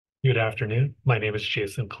Good afternoon. My name is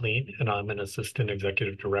Jason Killeen, and I'm an Assistant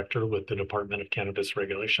Executive Director with the Department of Cannabis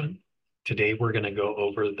Regulation. Today, we're going to go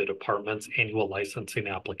over the department's annual licensing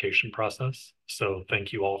application process. So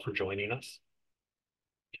thank you all for joining us.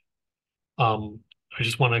 I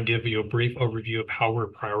just want to give you a brief overview of how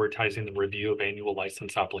we're prioritizing the review of annual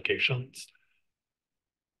license applications.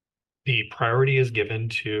 The priority is given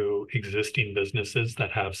to existing businesses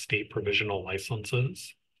that have state provisional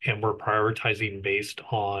licenses, and we're prioritizing based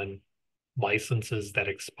on licenses that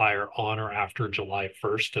expire on or after July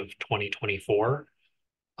 1st of 2024.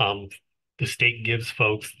 Um, the state gives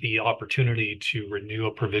folks the opportunity to renew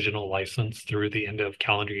a provisional license through the end of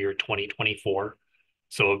calendar year 2024.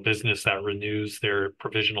 So a business that renews their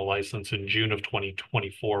provisional license in June of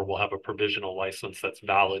 2024 will have a provisional license that's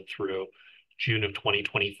valid through June of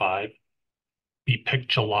 2025. We picked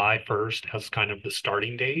July 1st as kind of the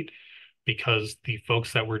starting date because the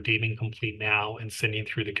folks that we're deeming complete now and sending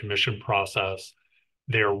through the commission process,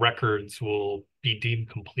 their records will be deemed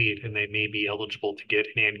complete and they may be eligible to get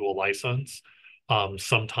an annual license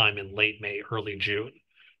sometime in late May, early June.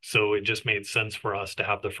 So it just made sense for us to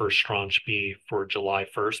have the first tranche be for July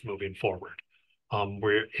 1st moving forward.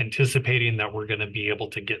 We're anticipating that we're going to be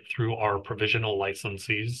able to get through our provisional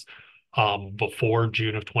licensees before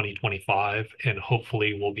June of 2025, and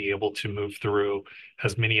hopefully we'll be able to move through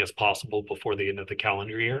as many as possible before the end of the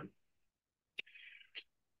calendar year.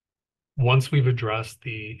 Once we've addressed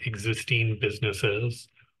the existing businesses,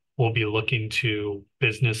 we'll be looking to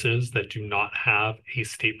businesses that do not have a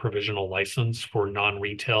state provisional license for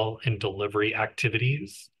non-retail and delivery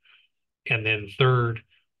activities. And then third,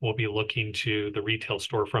 we'll be looking to the retail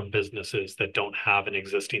storefront businesses that don't have an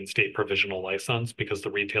existing state provisional license, because the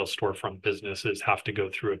retail storefront businesses have to go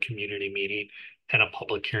through a community meeting and a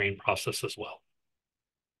public hearing process as well.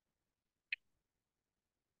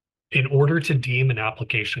 In order to deem an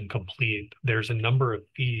application complete, there's a number of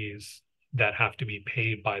fees that have to be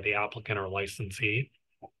paid by the applicant or licensee.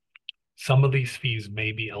 Some of these fees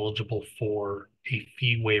may be eligible for a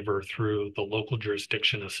fee waiver through the local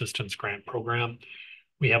jurisdiction assistance grant program.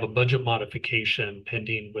 We have a budget modification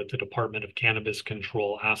pending with the Department of Cannabis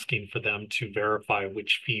Control asking for them to verify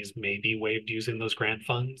which fees may be waived using those grant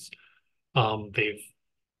funds. They've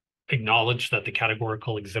acknowledged that the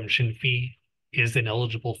categorical exemption fee is an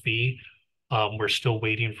eligible fee. We're still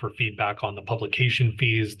waiting for feedback on the publication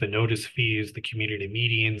fees, the notice fees, the community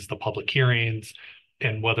meetings, the public hearings,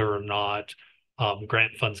 and whether or not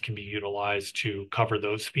grant funds can be utilized to cover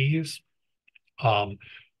those fees.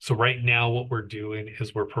 So right now, what we're doing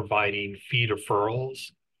is we're providing fee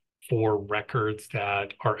deferrals for records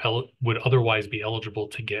that would otherwise be eligible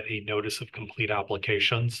to get a notice of complete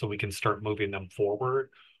application, so we can start moving them forward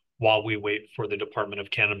while we wait for the Department of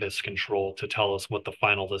Cannabis Control to tell us what the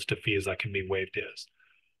final list of fees that can be waived is.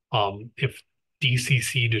 If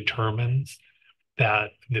DCC determines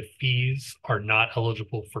that the fees are not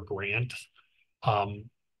eligible for grant,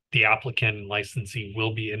 the applicant and licensee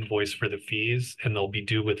will be invoiced for the fees, and they'll be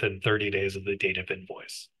due within 30 days of the date of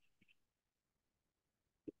invoice.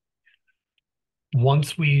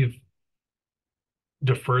 Once we've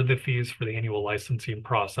deferred the fees for the annual licensing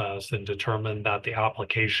process and determined that the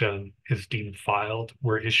application is deemed filed,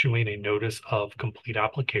 we're issuing a notice of complete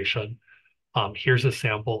application. Here's a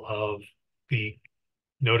sample of the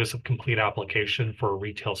notice of complete application for a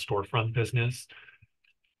retail storefront business.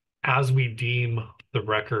 As we deem the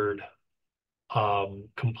record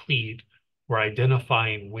complete, we're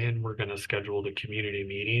identifying when we're going to schedule the community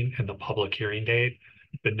meeting and the public hearing date.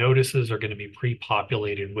 The notices are going to be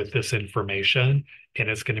pre-populated with this information, and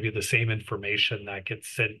it's going to be the same information that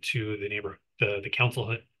gets sent to the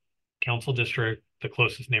council district, the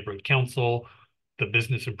closest neighborhood council, the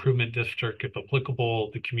business improvement district, if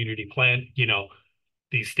applicable, the community plan,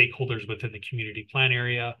 the stakeholders within the community plan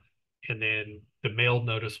area. And then the mailed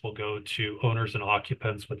notice will go to owners and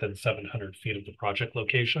occupants within 700 feet of the project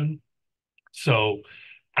location. So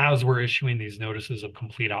as we're issuing these notices of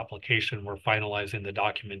complete application, we're finalizing the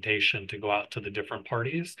documentation to go out to the different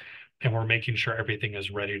parties, and we're making sure everything is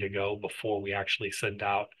ready to go before we actually send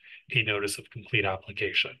out a notice of complete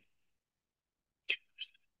application.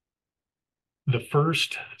 The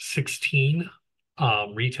first 16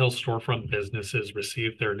 retail storefront businesses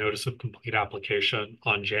received their notice of complete application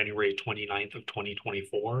on January 29th of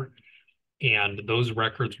 2024. And those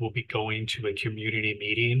records will be going to a community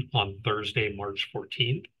meeting on Thursday, March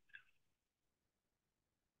 14th.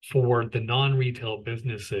 For the non-retail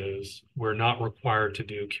businesses, we're not required to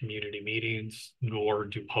do community meetings nor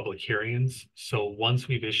do public hearings. So once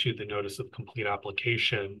we've issued the notice of complete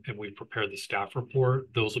application and we've prepared the staff report,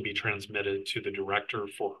 those will be transmitted to the director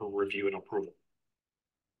for her review and approval.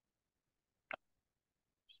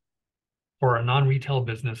 For our non-retail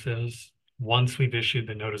businesses, once we've issued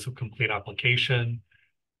the notice of complete application,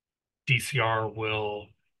 DCR will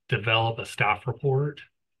develop a staff report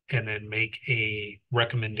and then make a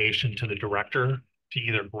recommendation to the director to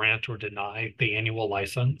either grant or deny the annual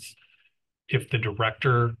license. If the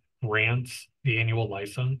director grants the annual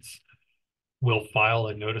license, we'll file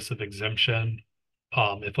a notice of exemption,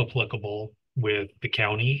 if applicable, with the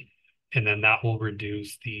county. And then that will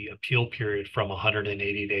reduce the appeal period from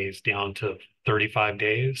 180 days down to 35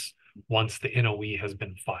 days once the NOE has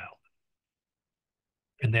been filed.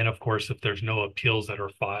 And then, of course, if there's no appeals that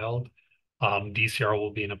are filed, DCR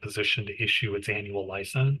will be in a position to issue its annual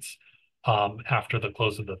license after the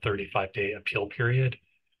close of the 35-day appeal period.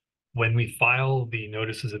 When we file the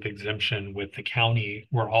notices of exemption with the county,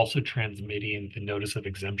 we're also transmitting the notice of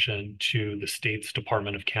exemption to the state's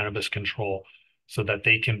Department of Cannabis Control so that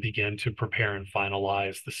they can begin to prepare and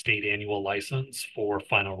finalize the state annual license for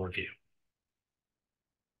final review.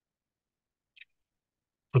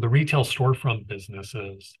 For the retail storefront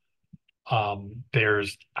businesses,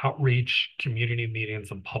 there's outreach, community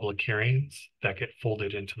meetings, and public hearings that get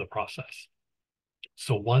folded into the process.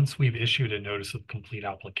 So once we've issued a notice of complete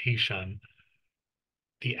application,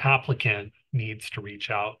 the applicant needs to reach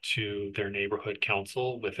out to their neighborhood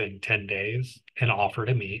council within 10 days and offer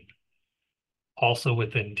to meet. Also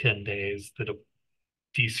within 10 days, the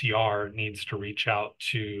DCR needs to reach out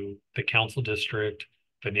to the council district,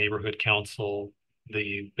 the neighborhood council,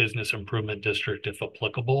 the business improvement district, if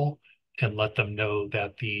applicable, and let them know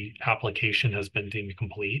that the application has been deemed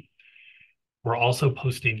complete. We're also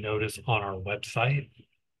posting notice on our website,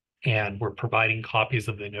 and we're providing copies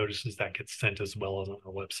of the notices that get sent as well as on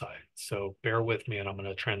our website. So bear with me, and I'm going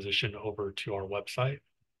to transition over to our website.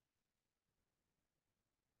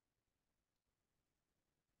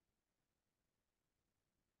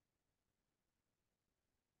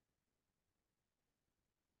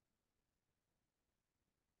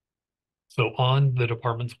 So on the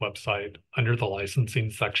department's website, under the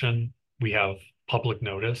licensing section, we have public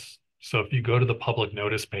notice. So if you go to the public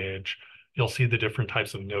notice page, you'll see the different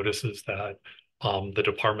types of notices that the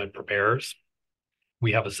department prepares.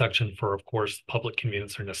 We have a section for, of course, public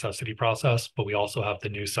convenience or necessity process, but we also have the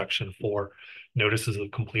new section for notices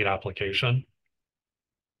of complete application.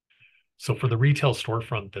 So for the retail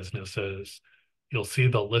storefront businesses, you'll see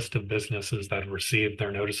the list of businesses that have received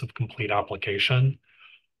their notice of complete application,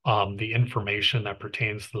 the information that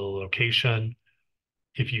pertains to the location.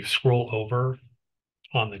 If you scroll over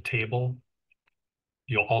on the table,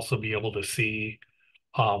 you'll also be able to see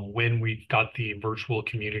when we've got the virtual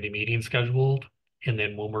community meeting scheduled, and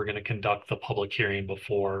then when we're going to conduct the public hearing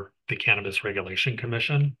before the Cannabis Regulation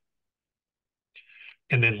Commission.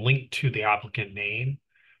 And then linked to the applicant name,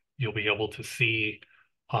 you'll be able to see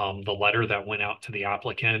the letter that went out to the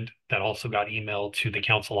applicant that also got emailed to the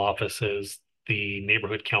council offices, the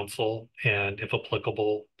neighborhood council, and if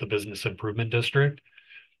applicable, the business improvement district.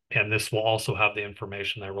 And this will also have the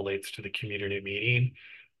information that relates to the community meeting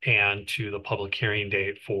and to the public hearing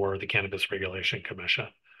date for the Cannabis Regulation Commission.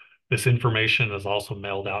 This information is also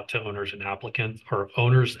mailed out to owners and applicants, or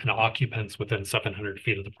owners and occupants within 700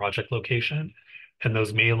 feet of the project location. And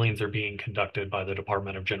those mailings are being conducted by the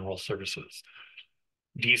Department of General Services.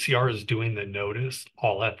 DCR is doing the notice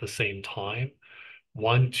all at the same time.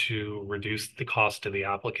 One, to reduce the cost to the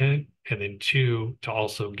applicant, and then two, to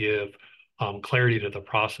also give clarity to the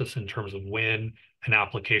process in terms of when an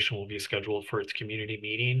application will be scheduled for its community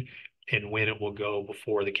meeting and when it will go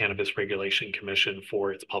before the Cannabis Regulation Commission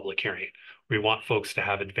for its public hearing. We want folks to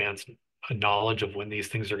have advanced knowledge of when these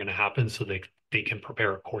things are going to happen so they can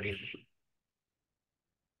prepare accordingly.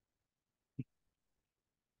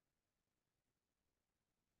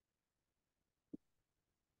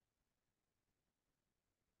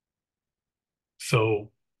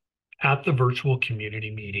 So at the virtual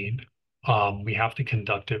community meeting, we have to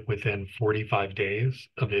conduct it within 45 days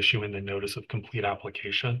of issuing the notice of complete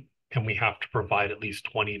application, and we have to provide at least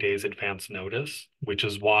 20 days advance notice, which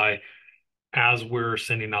is why as we're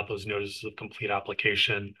sending out those notices of complete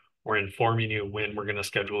application, we're informing you when we're going to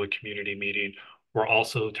schedule a community meeting. We're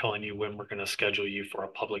also telling you when we're going to schedule you for a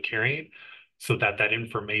public hearing so that that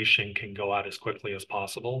information can go out as quickly as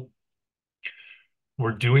possible.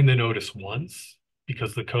 We're doing the notice once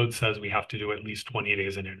because the code says we have to do at least 20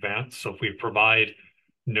 days in advance. So if we provide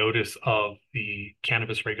notice of the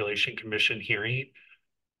Cannabis Regulation Commission hearing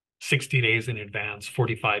 60 days in advance,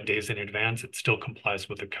 45 days in advance, it still complies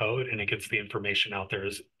with the code and it gets the information out there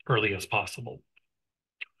as early as possible.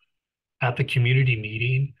 At the community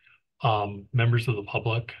meeting, members of the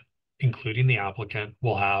public, including the applicant,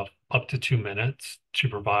 will have up to 2 minutes to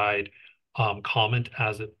provide comment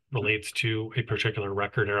as it relates to a particular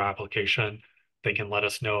record or application. They can let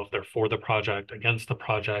us know if they're for the project, against the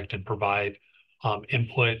project, and provide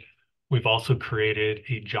input. We've also created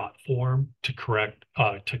a JOT form to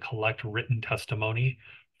collect written testimony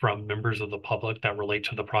from members of the public that relate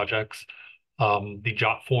to the projects. The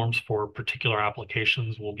JOT forms for particular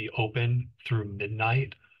applications will be open through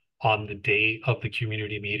midnight on the day of the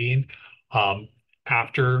community meeting.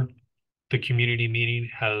 After the community meeting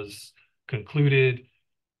has concluded,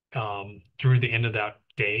 through the end of that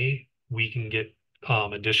day, we can get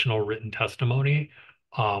additional written testimony.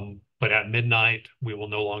 But at midnight, we will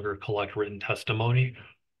no longer collect written testimony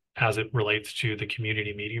as it relates to the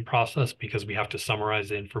community meeting process, because we have to summarize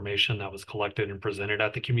the information that was collected and presented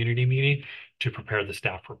at the community meeting to prepare the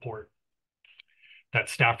staff report. That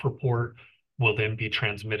staff report will then be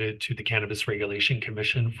transmitted to the Cannabis Regulation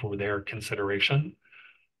Commission for their consideration.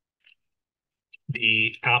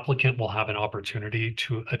 The applicant will have an opportunity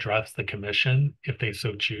to address the commission if they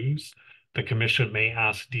so choose. The commission may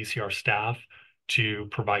ask DCR staff to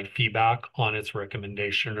provide feedback on its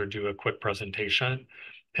recommendation or do a quick presentation.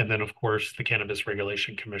 And then, of course, the Cannabis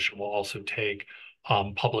Regulation Commission will also take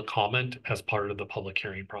public comment as part of the public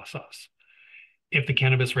hearing process. If the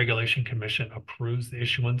Cannabis Regulation Commission approves the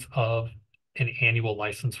issuance of an annual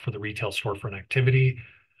license for the retail storefront activity,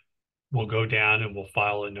 we'll go down and we'll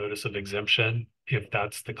file a notice of exemption if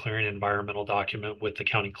that's the clearing environmental document with the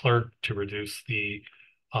county clerk to reduce the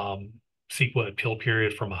CEQA appeal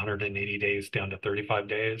period from 180 days down to 35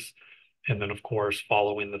 days. And then, of course,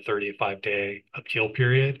 following the 35-day appeal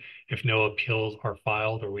period, if no appeals are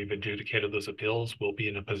filed or we've adjudicated those appeals, we'll be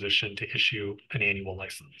in a position to issue an annual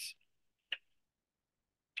license.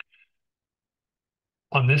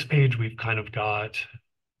 On this page, we've kind of got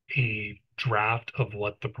a draft of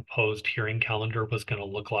what the proposed hearing calendar was going to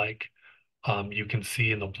look like. You can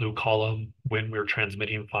see in the blue column when we're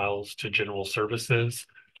transmitting files to General Services.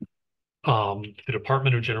 The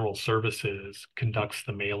Department of General Services conducts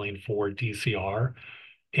the mailing for DCR,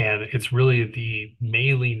 and it's really the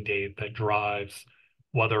mailing date that drives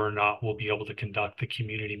whether or not we'll be able to conduct the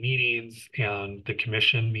community meetings and the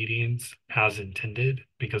commission meetings as intended,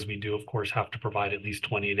 because we do, of course, have to provide at least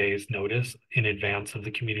 20 days notice in advance of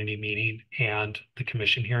the community meeting and the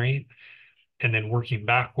commission hearing. And then working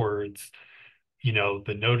backwards,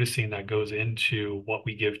 the noticing that goes into what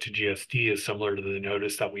we give to GSD is similar to the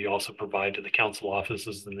notice that we also provide to the council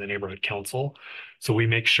offices and the neighborhood council. So we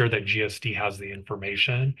make sure that GSD has the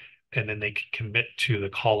information, and then they can commit to the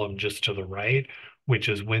column just to the right, which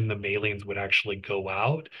is when the mailings would actually go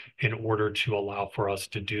out in order to allow for us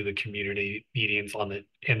to do the community meetings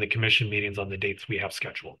and the commission meetings on the dates we have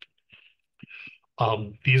scheduled.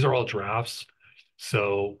 These are all drafts.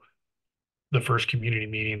 So the first community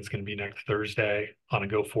meeting is going to be next Thursday. On a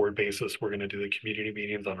go-forward basis, we're going to do the community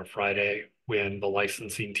meetings on a Friday when the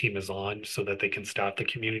licensing team is on so that they can staff the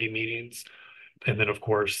community meetings. And then, of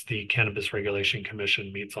course, the Cannabis Regulation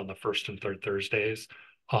Commission meets on the first and third Thursdays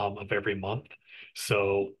of every month.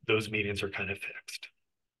 So those meetings are kind of fixed.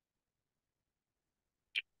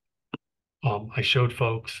 I showed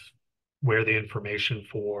folks where the information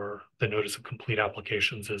for the notice of complete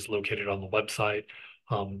applications is located on the website.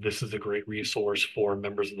 This is a great resource for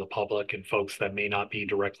members of the public and folks that may not be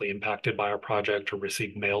directly impacted by our project or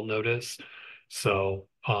receive mail notice. So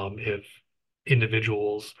if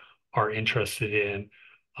individuals are interested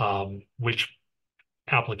in which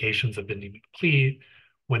applications have been complete,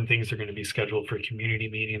 when things are going to be scheduled for community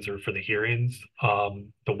meetings or for the hearings, the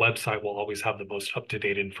website will always have the most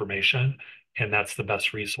up-to-date information, and that's the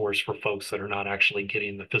best resource for folks that are not actually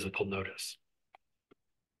getting the physical notice.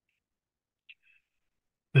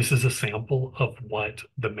 This is a sample of what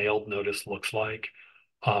the mailed notice looks like.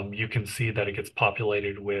 You can see that it gets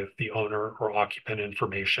populated with the owner or occupant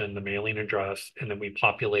information, the mailing address, and then we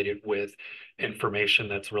populate it with information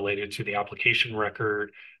that's related to the application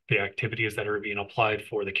record, the activities that are being applied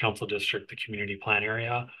for, the council district, the community plan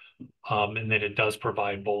area. And then it does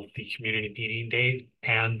provide both the community meeting date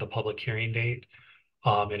and the public hearing date.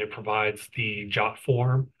 And it provides the JOT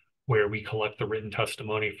form where we collect the written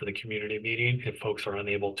testimony for the community meeting if folks are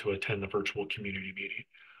unable to attend the virtual community meeting.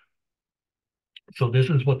 So this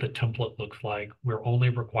is what the template looks like. We're only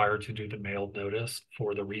required to do the mailed notice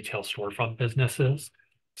for the retail storefront businesses.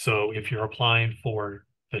 So if you're applying for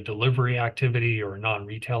the delivery activity or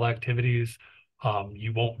non-retail activities,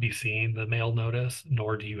 you won't be seeing the mail notice,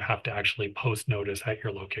 nor do you have to actually post notice at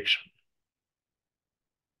your location.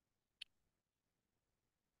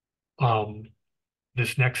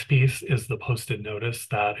 This next piece is the posted notice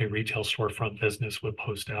that a retail storefront business would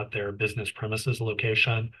post at their business premises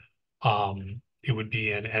location. It would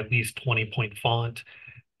be in at least 20-point font,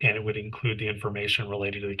 and it would include the information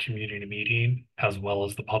related to the community meeting as well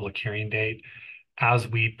as the public hearing date. As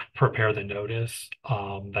we prepare the notice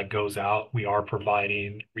that goes out, we are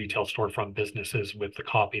providing retail storefront businesses with the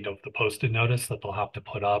copy of the posted notice that they'll have to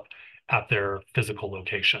put up at their physical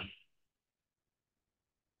location.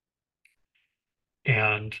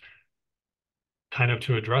 And kind of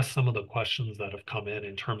to address some of the questions that have come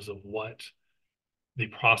in terms of what the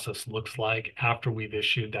process looks like after we've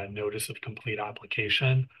issued that notice of complete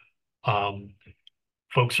application,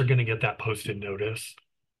 folks are going to get that posted notice,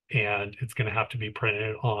 and it's going to have to be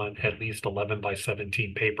printed on at least 11 by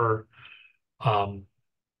 17 paper.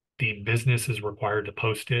 The business is required to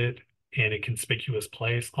post it in a conspicuous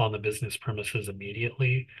place on the business premises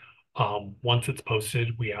immediately. Once it's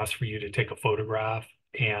posted, we ask for you to take a photograph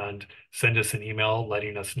and send us an email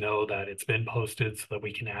letting us know that it's been posted so that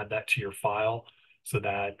we can add that to your file so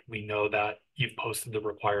that we know that you've posted the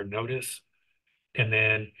required notice. And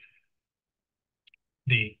then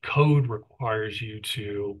the code requires you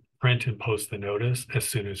to print and post the notice as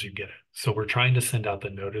soon as you get it. So we're trying to send out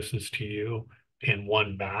the notices to you in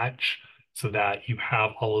one batch so that you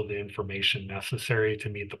have all of the information necessary to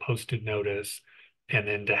meet the posted notice, and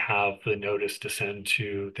then to have the notice to send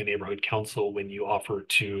to the neighborhood council when you offer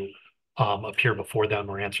to appear before them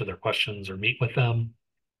or answer their questions or meet with them.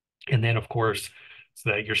 And then, of course,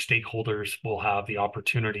 so that your stakeholders will have the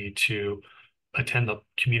opportunity to attend the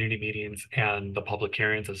community meetings and the public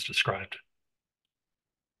hearings as described.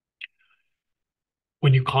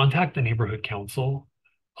 When you contact the neighborhood council,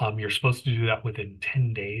 you're supposed to do that within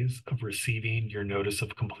 10 days of receiving your notice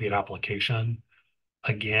of complete application.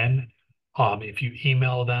 Again, if you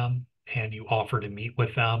email them and you offer to meet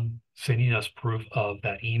with them, sending us proof of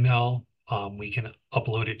that email, we can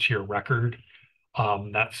upload it to your record.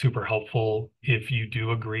 That's super helpful. If you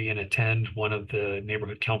do agree and attend one of the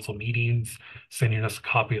neighborhood council meetings, sending us a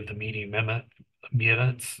copy of the meeting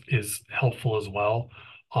minutes is helpful as well.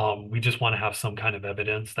 We just want to have some kind of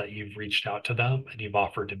evidence that you've reached out to them and you've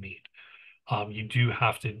offered to meet. You do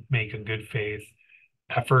have to make a good faith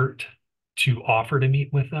effort to offer to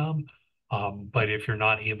meet with them. But if you're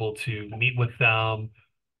not able to meet with them,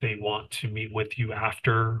 they want to meet with you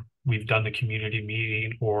after we've done the community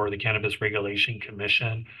meeting or the Cannabis Regulation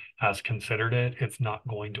Commission has considered it, it's not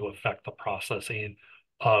going to affect the processing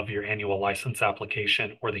of your annual license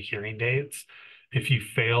application or the hearing dates. If you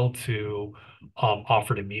fail to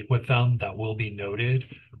offer to meet with them, that will be noted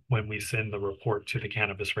when we send the report to the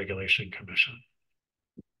Cannabis Regulation Commission.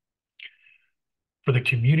 For the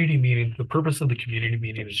community meeting, the purpose of the community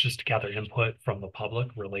meeting is just to gather input from the public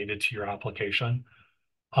related to your application.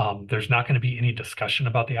 There's not going to be any discussion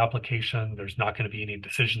about the application. There's not going to be any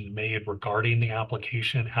decisions made regarding the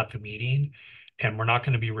application at the meeting, and we're not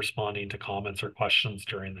going to be responding to comments or questions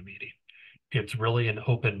during the meeting. It's really an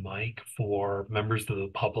open mic for members of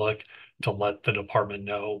the public to let the department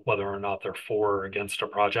know whether or not they're for or against a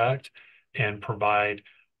project, and provide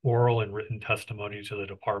oral and written testimony to the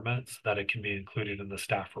department so that it can be included in the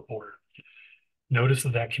staff report. Notice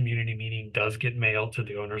of that community meeting does get mailed to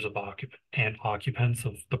the owners of and occupants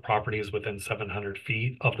of the properties within 700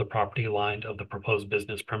 feet of the property line of the proposed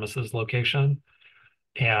business premises location.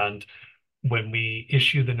 And when we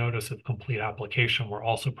issue the notice of complete application, we're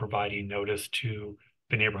also providing notice to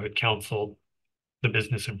the neighborhood council, the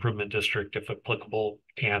business improvement district, if applicable,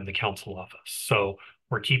 and the council office. So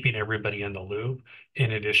we're keeping everybody in the loop,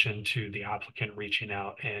 in addition to the applicant reaching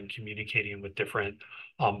out and communicating with different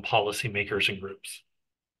policymakers and groups.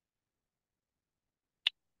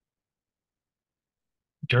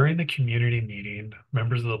 During the community meeting,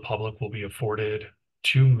 members of the public will be afforded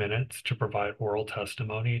 2 minutes to provide oral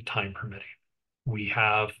testimony, time permitting. We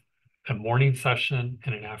have a morning session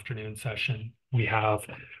and an afternoon session. We have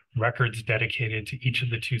records dedicated to each of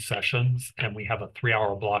the 2 sessions, and we have a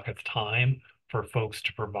 3-hour block of time for folks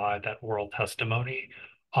to provide that oral testimony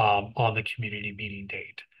on the community meeting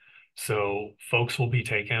date. So folks will be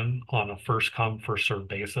taken on a first come, first served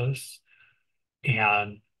basis,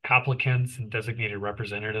 and applicants and designated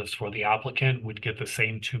representatives for the applicant would get the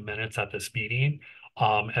same 2 minutes at this meeting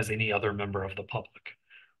as any other member of the public.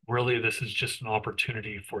 Really, this is just an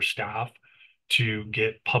opportunity for staff to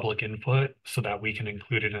get public input so that we can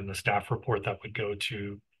include it in the staff report that would go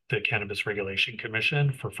to the Cannabis Regulation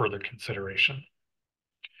Commission for further consideration.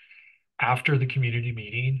 After the community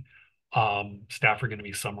meeting, staff are going to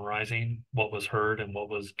be summarizing what was heard and what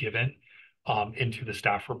was given into the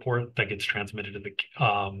staff report that gets transmitted to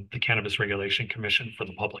the Cannabis Regulation Commission for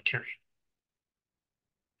the public hearing.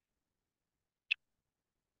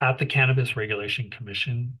 At the Cannabis Regulation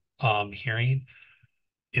Commission hearing,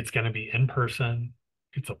 It's going to be in person.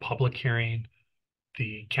 It's a public hearing.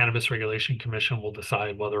 The Cannabis Regulation Commission will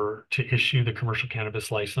decide whether to issue the commercial cannabis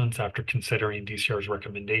license after considering DCR's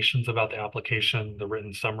recommendations about the application, the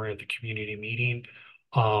written summary of the community meeting,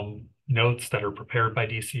 notes that are prepared by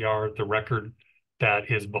DCR, the record that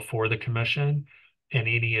is before the commission, and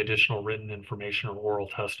any additional written information or oral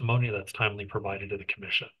testimony that's timely provided to the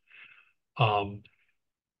commission. On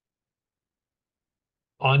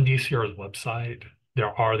DCR's website,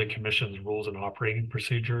 there are the commission's rules and operating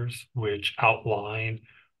procedures, which outline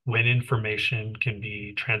when information can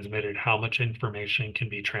be transmitted, how much information can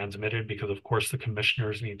be transmitted, because of course the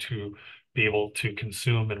commissioners need to be able to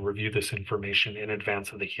consume and review this information in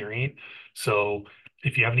advance of the hearing. So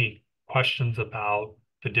if you have any questions about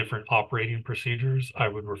the different operating procedures, I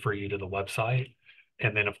would refer you to the website.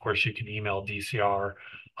 And then of course you can email DCR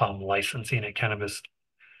licensing at cannabis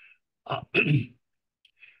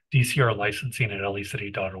DCR licensing at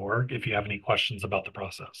lecity.org if you have any questions about the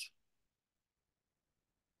process.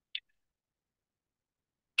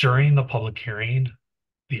 During the public hearing,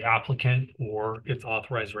 the applicant or its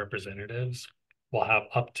authorized representatives will have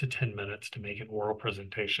up to 10 minutes to make an oral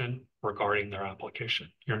presentation regarding their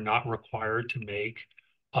application. You're not required to make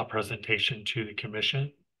a presentation to the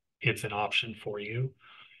commission. It's an option for you.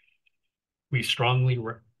 We strongly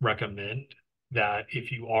recommend that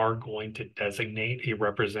if you are going to designate a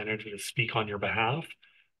representative to speak on your behalf,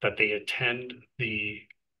 that they attend the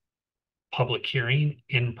public hearing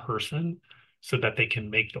in person so that they can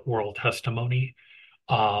make the oral testimony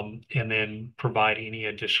and then provide any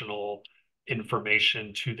additional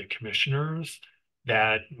information to the commissioners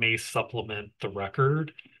that may supplement the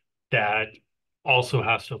record that also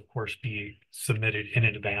has to, of course, be submitted in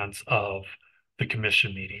advance of the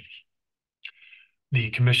commission meeting. The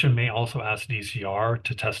commission may also ask DCR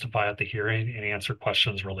to testify at the hearing and answer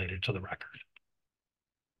questions related to the record.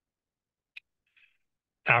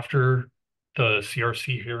 After the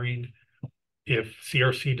CRC hearing, if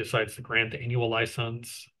CRC decides to grant the annual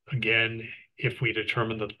license, again, if we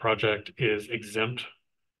determine that the project is exempt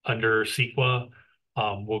under CEQA,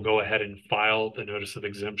 we'll go ahead and file the notice of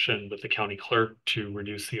exemption with the county clerk to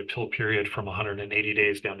reduce the appeal period from 180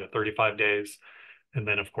 days down to 35 days. And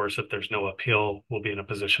then, of course, if there's no appeal, we'll be in a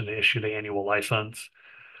position to issue the annual license.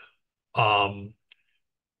 Once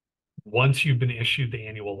you've been issued the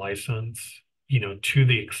annual license, to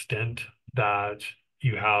the extent that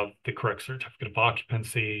you have the correct certificate of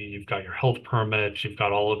occupancy, you've got your health permit, you've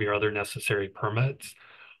got all of your other necessary permits,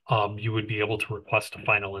 you would be able to request a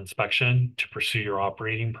final inspection to pursue your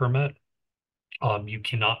operating permit. You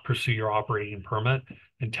cannot pursue your operating permit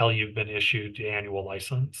until you've been issued the annual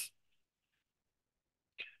license.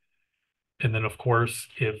 And then, of course,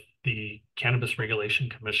 if the Cannabis Regulation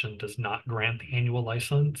Commission does not grant the annual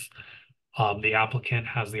license, the applicant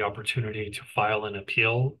has the opportunity to file an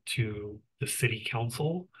appeal to the city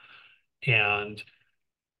council, and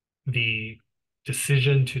the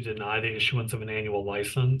decision to deny the issuance of an annual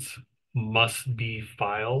license must be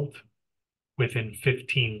filed within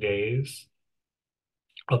 15 days.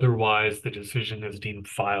 Otherwise, the decision is deemed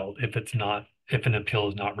filed if an appeal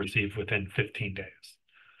is not received within 15 days.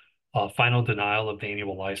 Final denial of the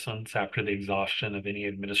annual license after the exhaustion of any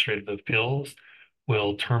administrative appeals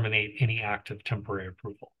will terminate any active temporary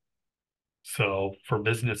approval. So for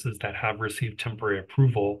businesses that have received temporary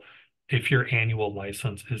approval, if your annual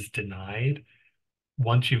license is denied,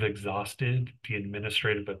 once you've exhausted the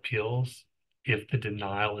administrative appeals, if the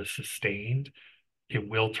denial is sustained, it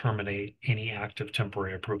will terminate any active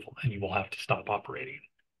temporary approval and you will have to stop operating.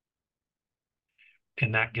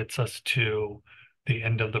 And that gets us to the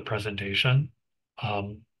end of the presentation.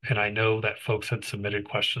 And I know that folks had submitted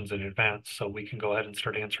questions in advance, so we can go ahead and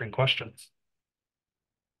start answering questions.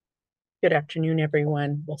 Good afternoon,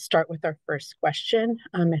 everyone. We'll start with our first question.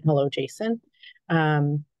 And hello, Jason.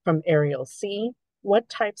 From Ariel C. What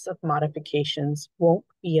types of modifications won't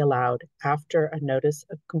be allowed after a notice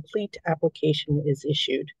of complete application is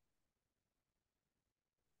issued?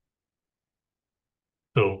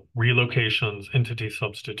 So relocations, entity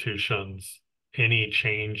substitutions, any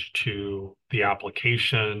change to the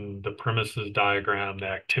application, the premises diagram, the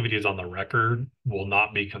activities on the record will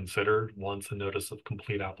not be considered once a notice of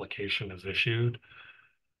complete application is issued.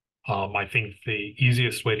 I think the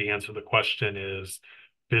easiest way to answer the question is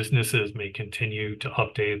businesses may continue to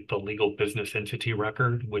update the legal business entity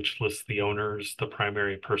record, which lists the owners, the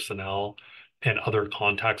primary personnel, and other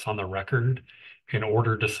contacts on the record. In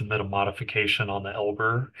order to submit a modification on the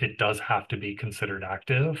LBER, it does have to be considered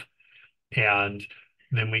active. And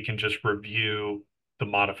then we can just review the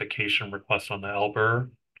modification request on the LBER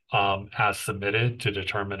as submitted to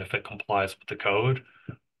determine if it complies with the code.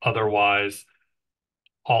 Otherwise,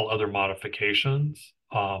 all other modifications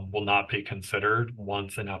will not be considered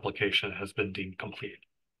once an application has been deemed complete.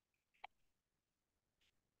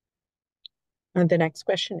 And the next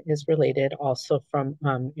question is related also from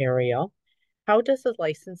Ariel. How does a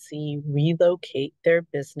licensee relocate their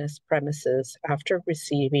business premises after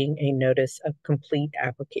receiving a notice of complete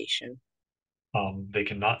application? They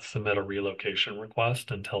cannot submit a relocation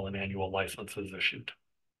request until an annual license is issued.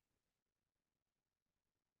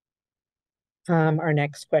 Our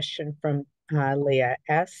next question from Leah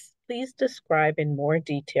S. Please describe in more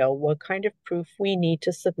detail what kind of proof we need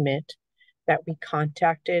to submit that we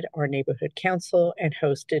contacted our neighborhood council and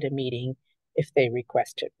hosted a meeting if they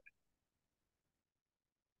requested.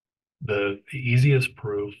 The easiest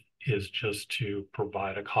proof is just to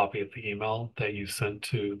provide a copy of the email that you sent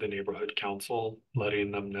to the neighborhood council,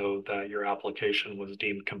 letting them know that your application was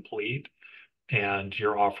deemed complete and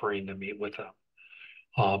you're offering to meet with them.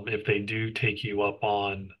 If they do take you up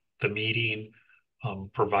on the meeting,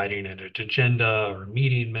 providing an agenda or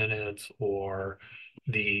meeting minutes, or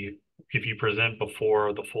if you present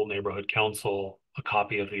before the full neighborhood council a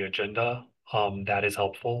copy of the agenda, that is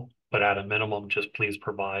helpful. But at a minimum, just please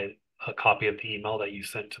provide a copy of the email that you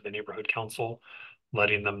sent to the neighborhood council,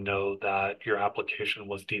 letting them know that your application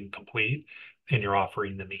was deemed complete and you're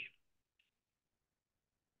offering to meet.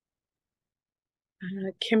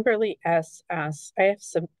 Kimberly S. asks,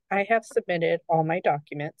 I have submitted all my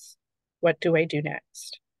documents. What do I do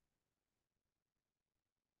next?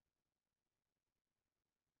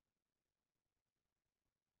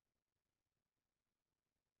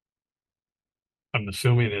 I'm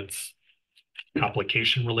assuming it's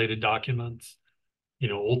application related documents.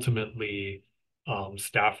 Ultimately,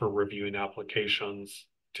 staff are reviewing applications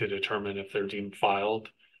to determine if they're deemed filed.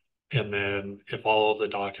 And then if all of the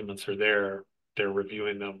documents are there, they're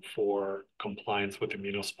reviewing them for compliance with the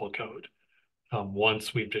municipal code.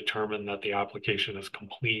 Once we've determined that the application is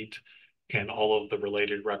complete and all of the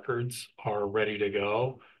related records are ready to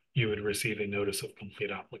go, you would receive a notice of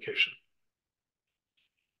complete application.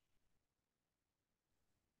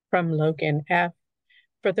 From Logan F.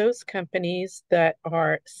 For those companies that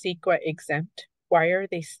are CEQA exempt, why are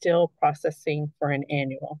they still processing for an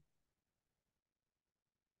annual?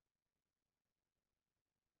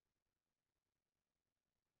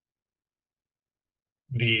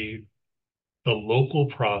 The local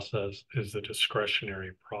process is the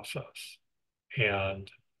discretionary process,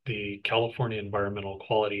 and the California Environmental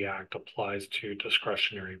Quality Act applies to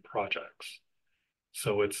discretionary projects.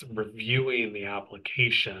 So it's reviewing the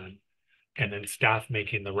application and then staff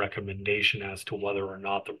making the recommendation as to whether or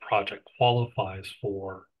not the project qualifies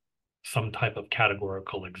for some type of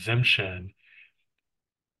categorical exemption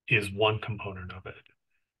is one component of it.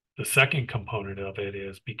 The second component of it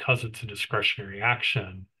is because it's a discretionary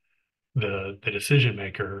action, the decision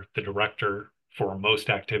maker, the director for most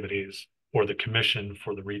activities, or the commission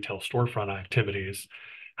for the retail storefront activities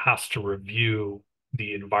has to review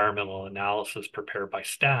the environmental analysis prepared by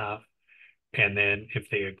staff. And then if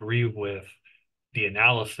they agree with the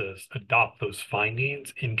analysis, adopt those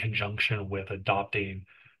findings in conjunction with adopting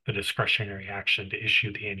the discretionary action to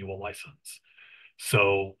issue the annual license.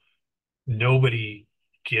 So nobody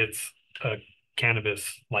gets a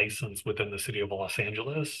cannabis license within the city of Los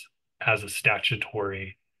Angeles as a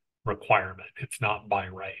statutory requirement. It's not by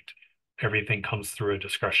right. Everything comes through a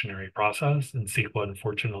discretionary process, and CEQA,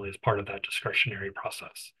 unfortunately, is part of that discretionary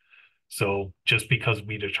process. So just because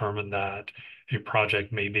we determine that a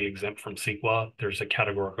project may be exempt from CEQA, there's a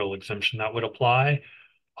categorical exemption that would apply.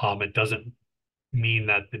 It doesn't mean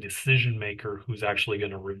that the decision maker who's actually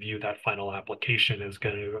going to review that final application is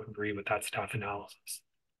going to agree with that staff analysis.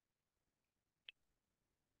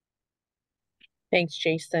 Thanks,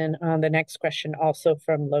 Jason. The next question also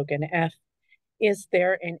from Logan F. Is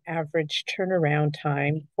there an average turnaround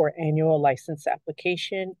time for annual license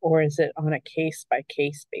application, or is it on a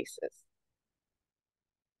case-by-case basis?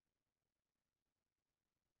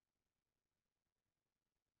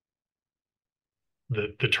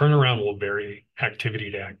 The turnaround will vary activity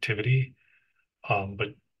to activity,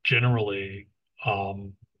 but generally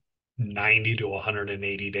 90 to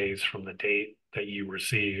 180 days from the date that you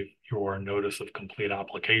receive your notice of complete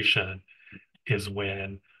application is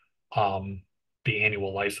when the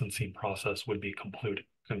annual licensing process would be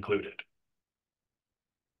concluded.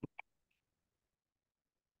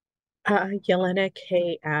 Yelena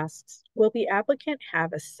K asks, will the applicant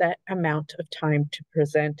have a set amount of time to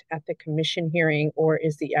present at the commission hearing, or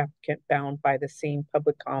is the applicant bound by the same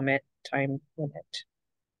public comment time limit?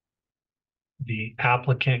 The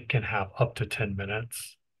applicant can have up to 10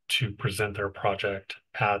 minutes to present their project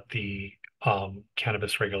at the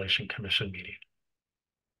Cannabis Regulation Commission meeting.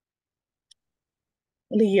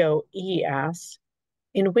 Leo E asks,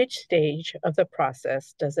 in which stage of the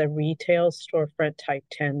process does a retail storefront type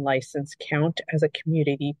 10 license count as a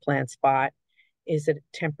community plan spot? Is it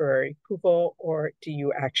temporary approval or do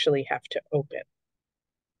you actually have to open?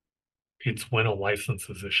 It's when a license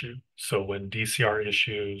is issued. So when DCR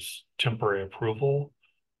issues temporary approval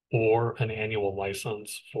or an annual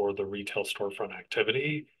license for the retail storefront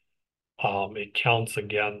activity, it counts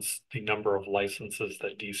against the number of licenses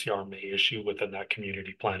that DCR may issue within that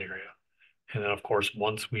community plan area. And then, of course,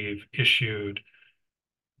 once we've issued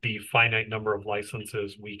the finite number of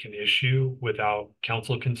licenses we can issue without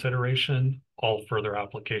council consideration, all further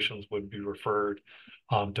applications would be referred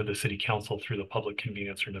to the city council through the public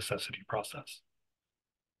convenience or necessity process.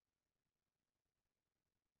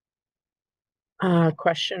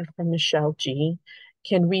 Question from Michelle G.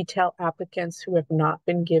 Can retail applicants who have not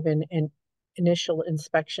been given an initial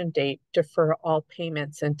inspection date defer all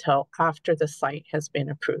payments until after the site has been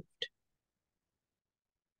approved?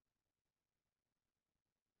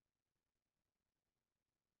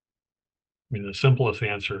 I mean, the simplest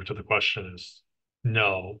answer to the question is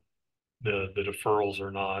no. The deferrals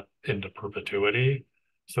are not into perpetuity.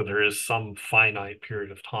 So there is some finite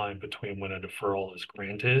period of time between when a deferral is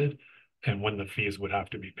granted and when the fees would have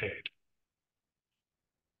to be paid.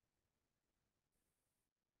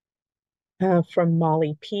 From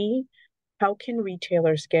Molly P. How can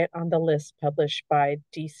retailers get on the list published by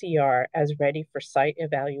DCR as ready for site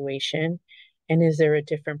evaluation? And is there a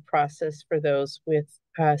different process for those with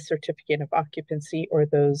a certificate of occupancy or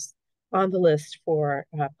those on the list for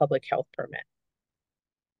a public health permit?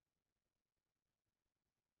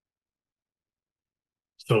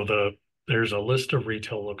 So there's a list of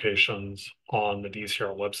retail locations on the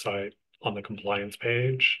DCR website on the compliance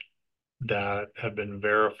page that have been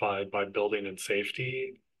verified by building and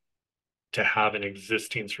safety to have an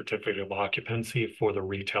existing certificate of occupancy for the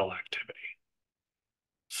retail activity.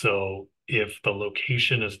 So if the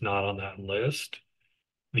location is not on that list,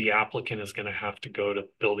 the applicant is going to have to go to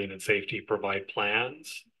building and safety, provide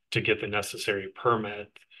plans to get the necessary permit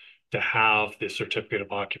to have the certificate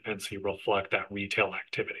of occupancy reflect that retail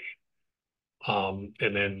activity. And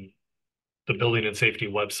then the building and safety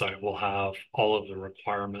website will have all of the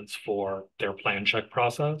requirements for their plan check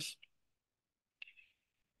process.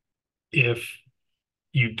 If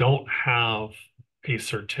you don't have a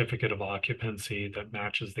certificate of occupancy that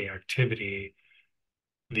matches the activity,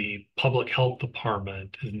 the public health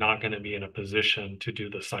department is not going to be in a position to do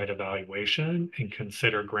the site evaluation and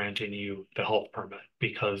consider granting you the health permit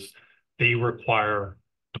because they require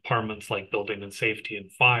departments like building and safety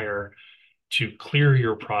and fire to clear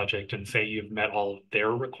your project and say you've met all of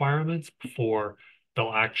their requirements before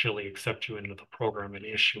they'll actually accept you into the program and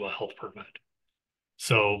issue a health permit.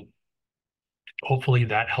 So hopefully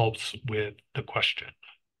that helps with the question.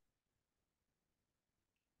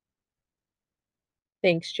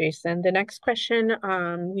 Thanks, Jason. The next question,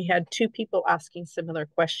 we had two people asking similar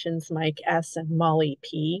questions, Mike S. and Molly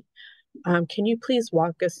P. Can you please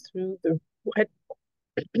walk us through what,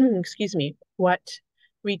 excuse me, what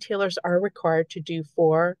retailers are required to do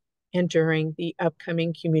for and during the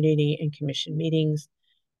upcoming community and commission meetings?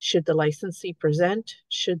 Should the licensee present?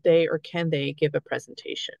 Should they or can they give a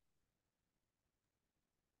presentation?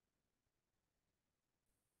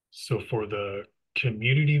 So for the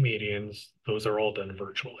community meetings, those are all done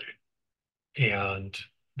virtually. And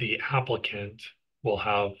the applicant will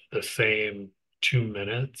have the same 2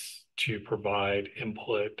 minutes to provide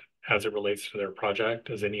input as it relates to their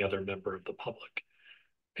project as any other member of the public.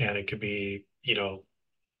 And it could be,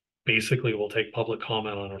 basically we'll take public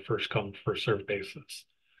comment on a first come, first served basis.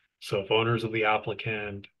 So if owners of the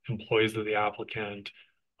applicant, employees of the applicant,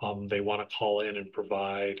 they want to call in and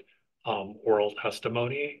provide oral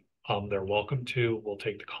testimony, they're welcome to. We'll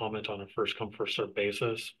take the comment on a first come, first served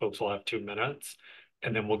basis. Folks will have 2 minutes,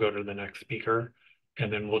 and then we'll go to the next speaker,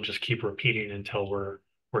 and then we'll just keep repeating until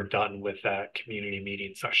we're done with that community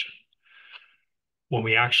meeting session. When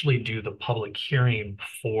we actually do the public hearing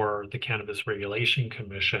for the Cannabis Regulation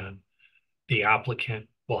Commission, the applicant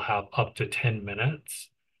will have up to 10 minutes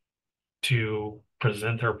to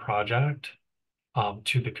present their project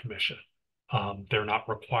to the commission. They're not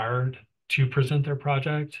required to present their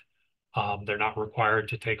project. They're not required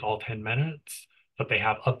to take all 10 minutes, but they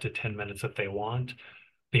have up to 10 minutes if they want.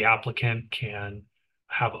 The applicant can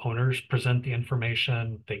have owners present the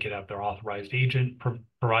information. They could have their authorized agent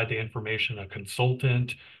provide the information, a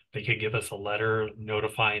consultant. They could give us a letter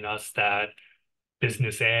notifying us that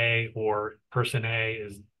business A or person A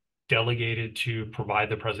is delegated to provide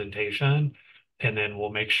the presentation, and then we'll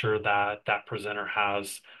make sure that that presenter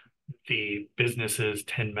has the business's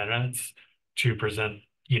 10 minutes to present,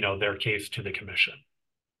 their case to the commission.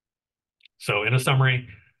 So in a summary,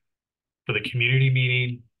 for the community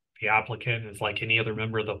meeting, the applicant is like any other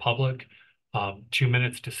member of the public, 2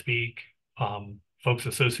 minutes to speak. Folks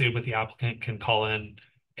associated with the applicant can call in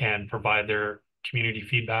and provide their community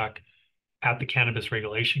feedback. At the Cannabis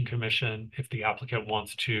Regulation Commission, if the applicant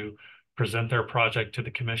wants to present their project to the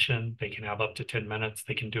commission, they can have up to 10 minutes.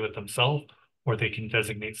 They can do it themselves, or they can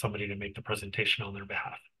designate somebody to make the presentation on their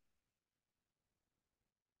behalf.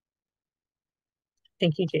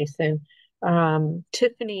 Thank you, Jason.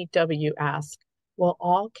 Tiffany W. asked, will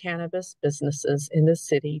all cannabis businesses in the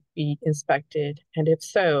city be inspected? And if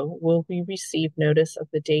so, will we receive notice of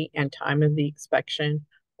the date and time of the inspection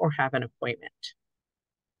or have an appointment?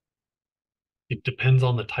 It depends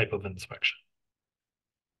on the type of inspection.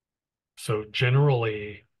 So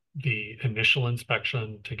generally, the initial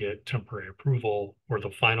inspection to get temporary approval or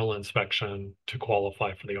the final inspection to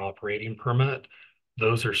qualify for the operating permit,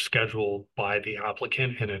 those are scheduled by the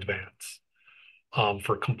applicant in advance.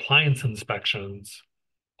 For compliance inspections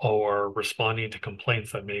or responding to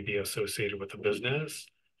complaints that may be associated with the business,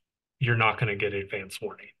 you're not going to get advance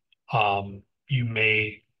warning. You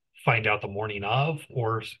may find out the morning of,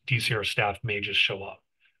 or DCR staff may just show up.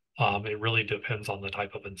 It really depends on the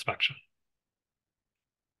type of inspection.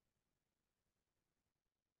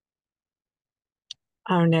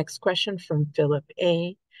 Our next question from Philip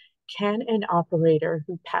A. Can an operator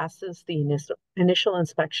who passes the initial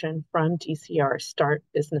inspection from DCR start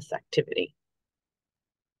business activity?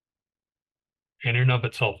 In and of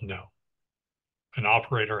itself, no. An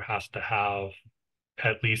operator has to have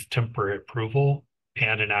at least temporary approval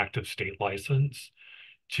and an active state license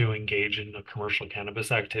to engage in a commercial cannabis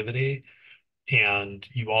activity. And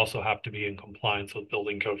you also have to be in compliance with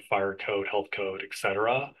building code, fire code, health code, et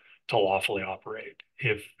cetera, to lawfully operate.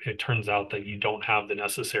 If it turns out that you don't have the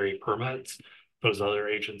necessary permits, those other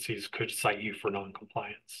agencies could cite you for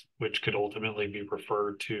non-compliance, which could ultimately be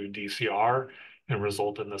referred to DCR and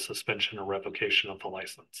result in the suspension or revocation of the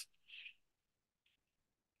license.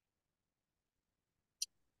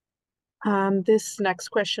 This next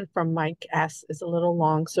question from Mike S. is a little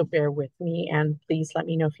long, so bear with me, and please let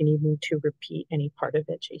me know if you need me to repeat any part of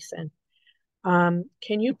it, Jason.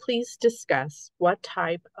 Can you please discuss what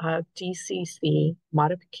type of DCC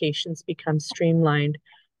modifications become streamlined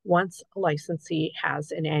once a licensee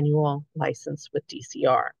has an annual license with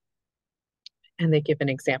DCR? And they give an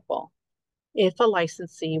example. If a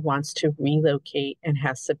licensee wants to relocate and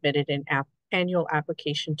has submitted an annual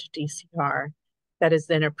application to DCR that is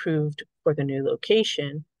then approved for the new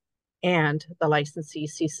location, and the licensee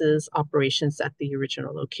ceases operations at the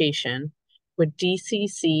original location, would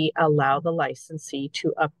DCC allow the licensee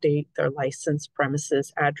to update their licensed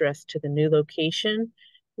premises address to the new location,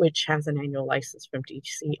 which has an annual license from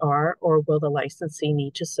DCR, or will the licensee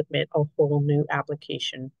need to submit a whole new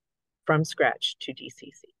application from scratch to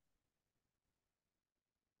DCC?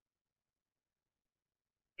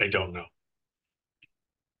 I don't know.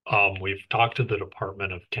 We've talked to the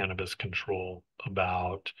Department of Cannabis Control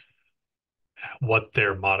about what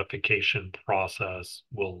their modification process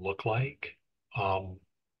will look like.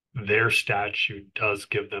 Their statute does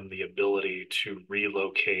give them the ability to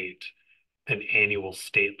relocate an annual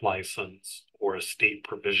state license or a state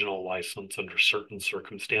provisional license under certain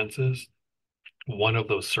circumstances. One of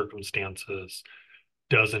those circumstances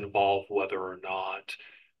does involve whether or not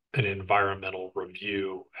an environmental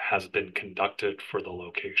review has been conducted for the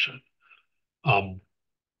location.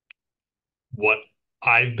 What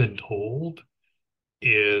I've been told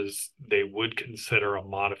is they would consider a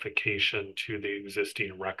modification to the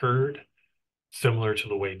existing record, similar to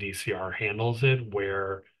the way DCR handles it,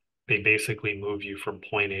 where they basically move you from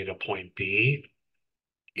point A to point B.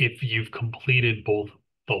 If you've completed both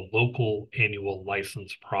the local annual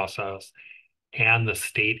license process and the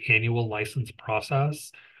state annual license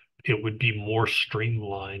process, it would be more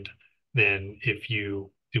streamlined than if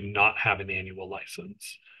you do not have an annual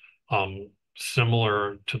license.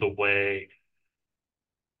 Similar to the way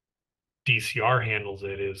DCR handles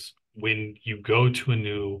it is when you go to a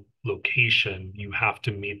new location, you have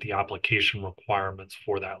to meet the application requirements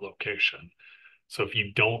for that location. So if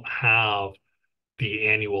you don't have the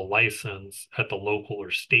annual license at the local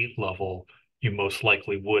or state level, you most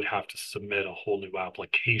likely would have to submit a whole new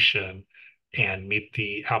application and meet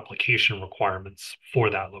the application requirements for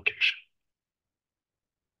that location.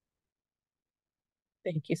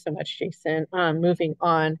 Thank you so much, Jason. Moving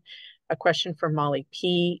on, a question from Molly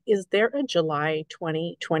P. Is there a July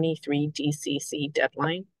 2023 DCC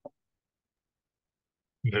deadline?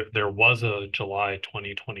 There was a July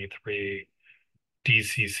 2023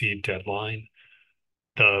 DCC deadline.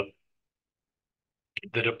 The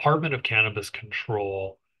Department of Cannabis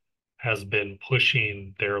Control has been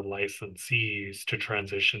pushing their licensees to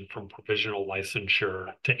transition from provisional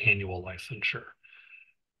licensure to annual licensure.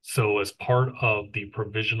 So as part of the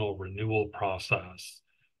provisional renewal process,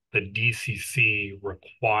 the DCC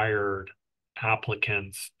required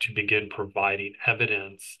applicants to begin providing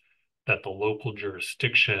evidence that the local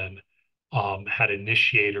jurisdiction had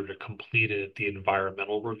initiated or completed the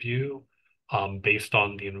environmental review based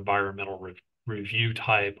on the environmental review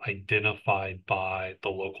type identified by the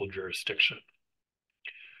local jurisdiction.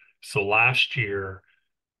 So last year,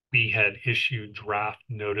 we had issued draft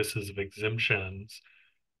notices of exemptions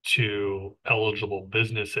to eligible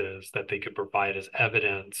businesses that they could provide as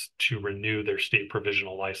evidence to renew their state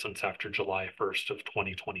provisional license after July 1st of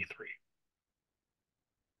 2023.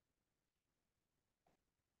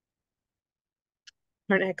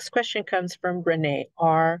 Our next question comes from Renee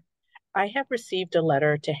R. I have received a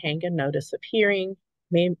letter to hang a notice of hearing.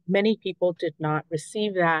 Many people did not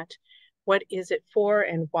receive that. What is it for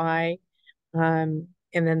and why? And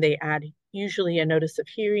then they add, usually a notice of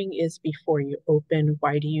hearing is before you open.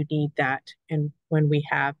 Why do you need that? And when we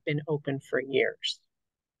have been open for years.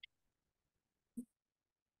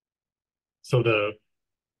 So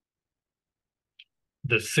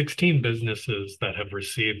the 16 businesses that have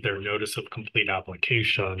received their notice of complete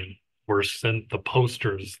application were sent the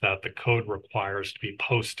posters that the code requires to be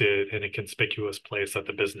posted in a conspicuous place at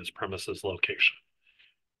the business premises location.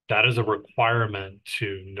 That is a requirement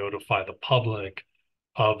to notify the public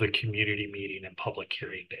of the community meeting and public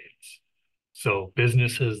hearing dates. So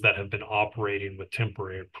businesses that have been operating with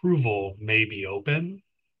temporary approval may be open,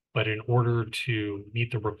 but in order to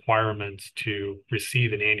meet the requirements to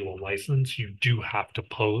receive an annual license, you do have to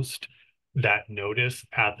post that notice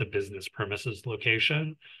at the business premises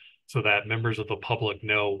location so that members of the public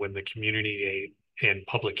know when the community date and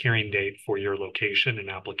public hearing date for your location and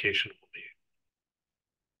application will be.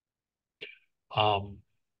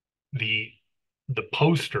 The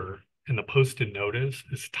poster and the posted notice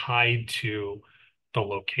is tied to the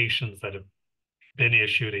locations that have been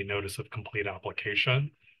issued a notice of complete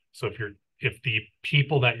application. So if the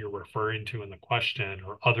people that you're referring to in the question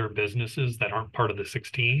are other businesses that aren't part of the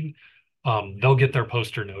 16, they'll get their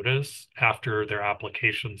poster notice after their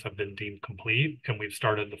applications have been deemed complete and we've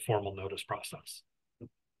started the formal notice process.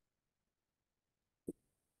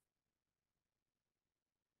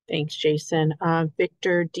 Thanks, Jason.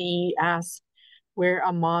 Victor D asks, we're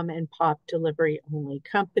a mom and pop delivery only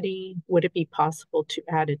company. Would it be possible to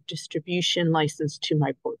add a distribution license to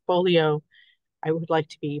my portfolio? I would like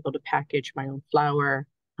to be able to package my own flower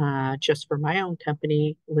just for my own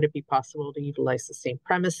company. Would it be possible to utilize the same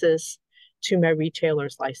premises to my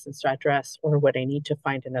retailer's licensed address, or would I need to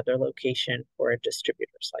find another location for a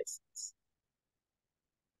distributor's license?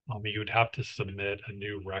 You'd have to submit a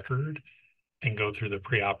new record and go through the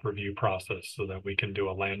pre-app review process so that we can do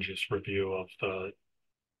a land use review of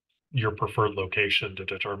your preferred location to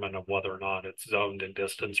determine of whether or not it's zoned and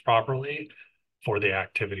distanced properly for the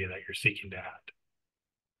activity that you're seeking to add.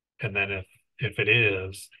 And then if it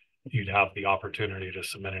is, you'd have the opportunity to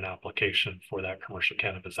submit an application for that commercial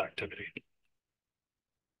cannabis activity.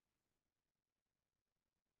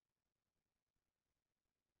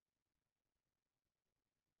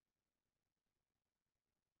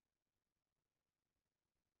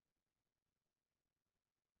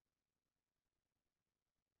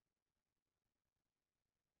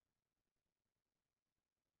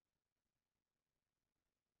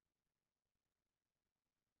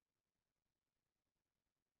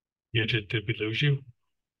 Did we lose you?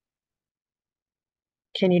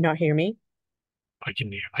 Can you not hear me? I can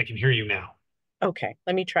hear you now. Okay,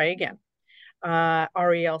 let me try again.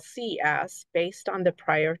 RELC asks, based on the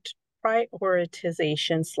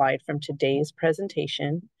prioritization slide from today's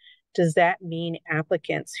presentation, does that mean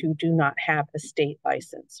applicants who do not have a state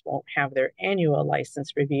license won't have their annual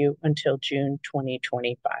license review until June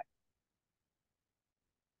 2025?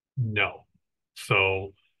 No.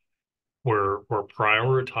 So we're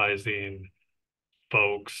prioritizing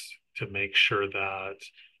folks to make sure that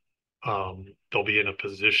they'll be in a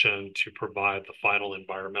position to provide the final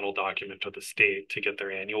environmental document to the state to get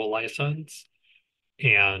their annual license.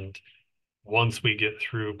 And once we get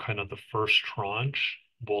through kind of the first tranche,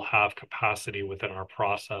 we'll have capacity within our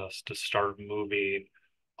process to start moving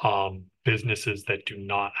businesses that do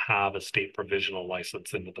not have a state provisional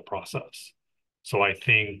license into the process. So I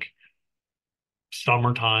think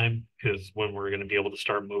summertime is when we're going to be able to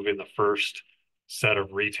start moving the first set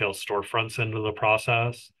of retail storefronts into the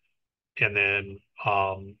process. And then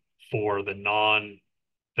for the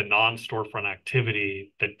non-storefront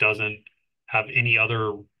activity that doesn't have any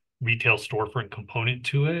other retail storefront component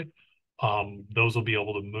to it, those will be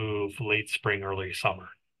able to move late spring, early summer.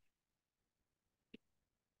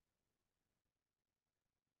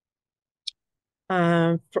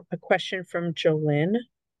 For a question from Jolynn.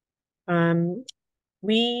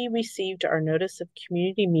 We received our notice of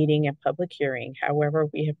community meeting and public hearing. However,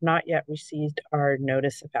 we have not yet received our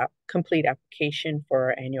notice of complete application for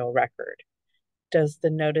our annual record. Does the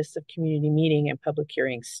notice of community meeting and public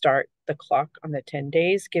hearing start the clock on the 10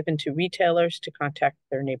 days given to retailers to contact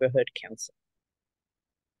their neighborhood council?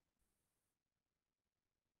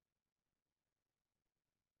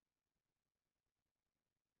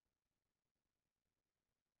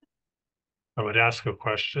 I would ask a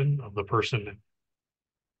question of the person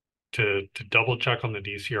to double check on the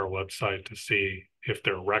DCR website to see if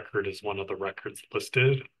their record is one of the records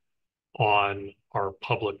listed on our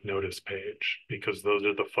public notice page, because those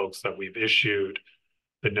are the folks that we've issued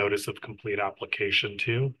the notice of complete application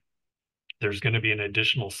to. There's going to be an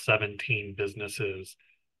additional 17 businesses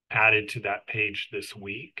added to that page this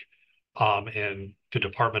week. And the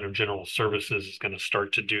Department of General Services is going to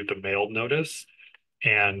start to do the mailed notice.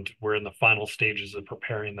 And we're in the final stages of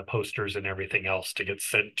preparing the posters and everything else to get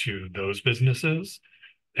sent to those businesses.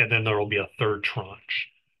 And then there will be a third tranche.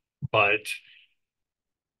 But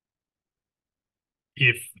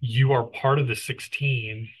if you are part of the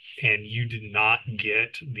 16 and you did not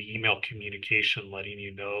get the email communication letting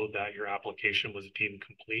you know that your application was deemed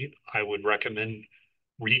complete, I would recommend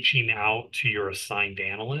reaching out to your assigned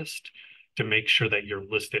analyst to make sure that you're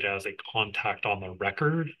listed as a contact on the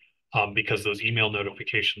record, because those email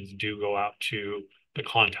notifications do go out to the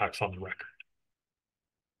contacts on the record.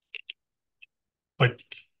 But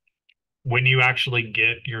when you actually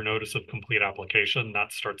get your notice of complete application,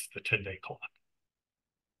 that starts the 10-day clock.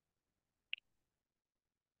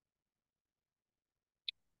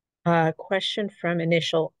 Question from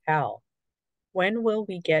initial L. When will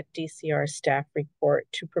we get DCR staff report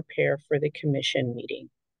to prepare for the commission meeting?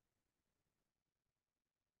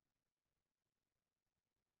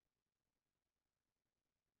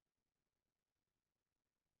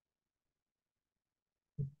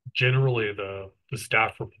 Generally, the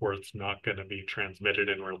staff report's not going to be transmitted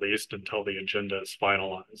and released until the agenda is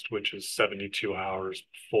finalized, which is 72 hours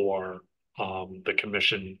before the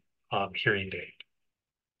commission hearing date.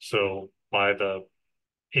 So by the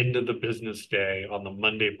end of the business day on the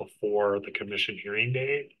Monday before the commission hearing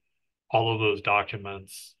date, all of those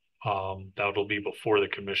documents that'll be before the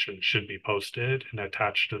commission should be posted and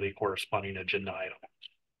attached to the corresponding agenda item.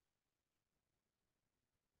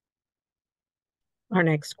 Our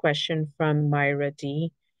next question from Myra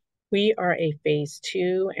D. We are a phase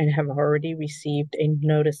 2 and have already received a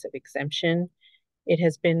notice of exemption. It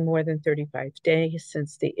has been more than 35 days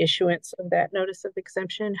since the issuance of that notice of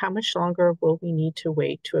exemption. How much longer will we need to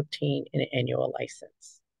wait to obtain an annual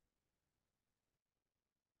license?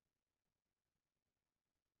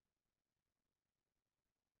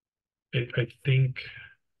 I think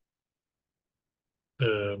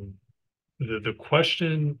the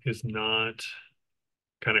question is not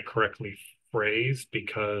kind of correctly phrased,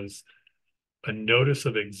 because a notice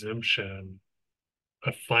of exemption,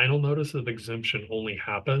 a final notice of exemption only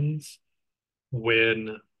happens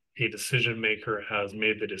when a decision maker has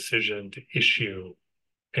made the decision to issue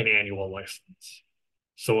an annual license.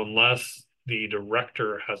 So unless the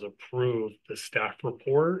director has approved the staff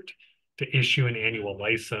report to issue an annual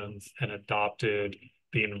license and adopted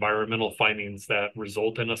the environmental findings that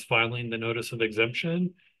result in us filing the notice of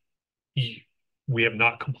exemption, we have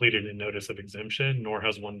not completed a notice of exemption, nor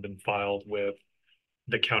has one been filed with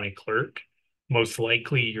the county clerk. Most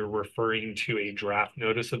likely you're referring to a draft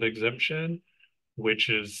notice of exemption, which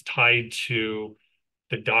is tied to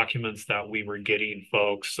the documents that we were getting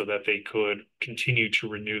folks so that they could continue to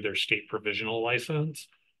renew their state provisional license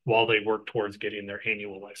while they work towards getting their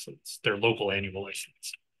annual license, their local annual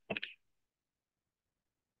license.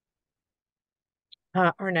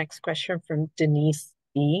 Our next question from Denise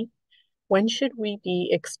B. When should we be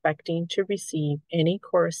expecting to receive any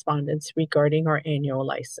correspondence regarding our annual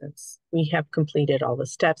license? We have completed all the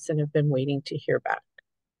steps and have been waiting to hear back.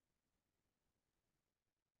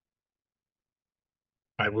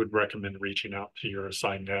 I would recommend reaching out to your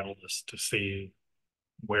assigned analyst to see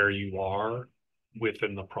where you are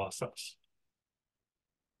within the process.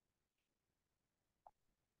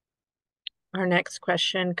 Our next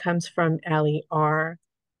question comes from Ali R.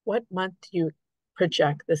 What month do you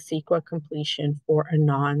project the CEQA completion for a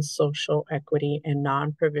non-social equity and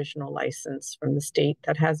non-provisional license from the state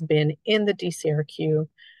that has been in the DCRQ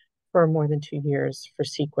for more than 2 years for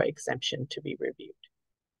CEQA exemption to be reviewed?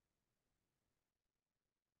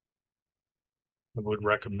 I would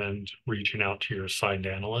recommend reaching out to your assigned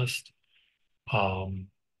analyst.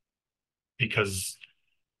 Because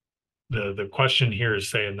the question here is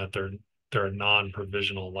saying that they're a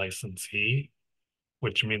non-provisional licensee,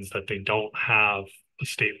 which means that they don't have a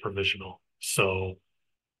state provisional. So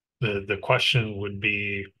the question would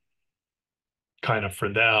be kind of for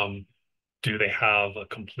them, do they have a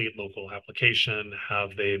complete local application?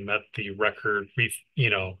 Have they met the record,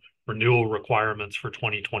 renewal requirements for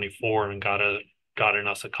 2024 and gotten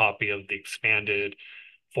us a copy of the expanded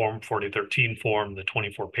Form 4013 form, the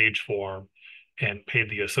 24-page form, and paid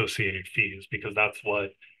the associated fees, because that's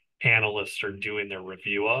what analysts are doing their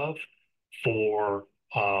review of for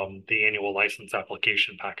the annual license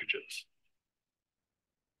application packages.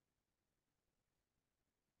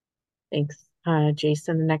 Thanks,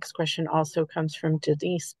 Jason. The next question also comes from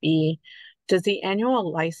Denise B. Does the annual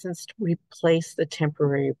license replace the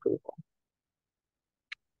temporary approval?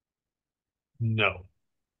 No.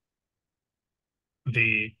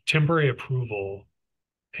 The temporary approval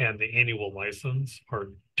and the annual license are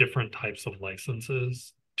different types of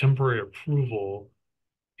licenses. Temporary approval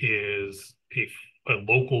is a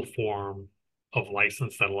local form of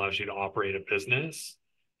license that allows you to operate a business.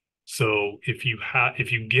 So if you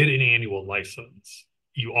get an annual license,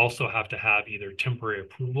 you also have to have either temporary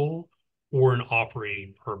approval or an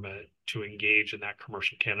operating permit to engage in that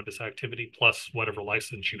commercial cannabis activity, plus whatever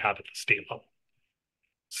license you have at the state level.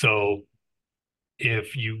 So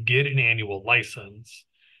if you get an annual license,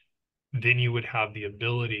 then you would have the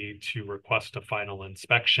ability to request a final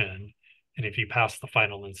inspection. And if you pass the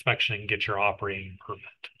final inspection, get your operating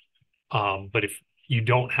permit. But if you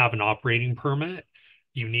don't have an operating permit,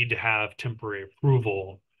 you need to have temporary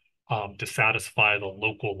approval to satisfy the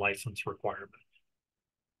local license requirement.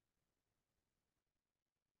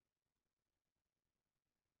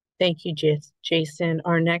 Thank you, Jason.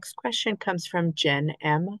 Our next question comes from Jen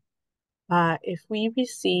M. If we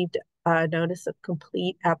received a notice of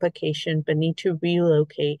complete application but need to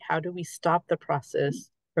relocate, how do we stop the process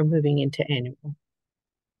from moving into annual?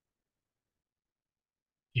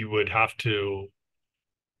 You would have to,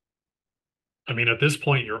 at this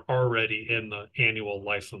point, you're already in the annual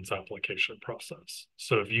license application process.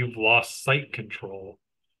 So if you've lost site control,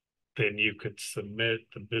 then you could submit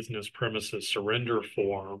the business premises surrender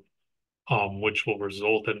form, which will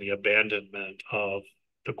result in the abandonment of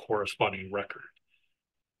the corresponding record.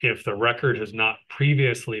 If the record has not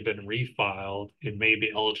previously been refiled, it may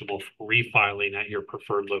be eligible for refiling at your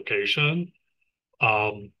preferred location.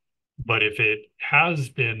 But if it has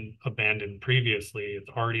been abandoned previously, it's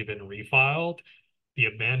already been refiled, the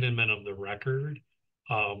abandonment of the record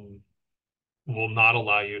will not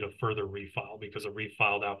allow you to further refile, because a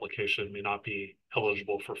refiled application may not be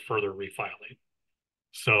eligible for further refiling.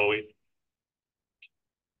 So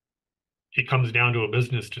it comes down to a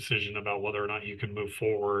business decision about whether or not you can move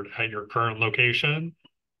forward at your current location,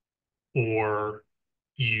 or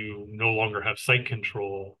you no longer have site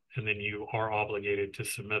control, and then you are obligated to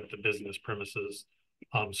submit the business premises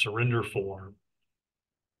surrender form.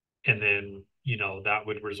 And then, that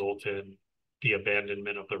would result in the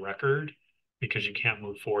abandonment of the record, because you can't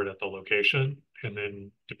move forward at the location. And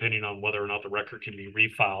then depending on whether or not the record can be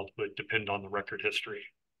refiled would depend on the record history.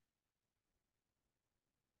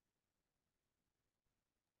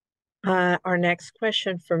 Our next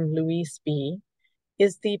question from Luis B.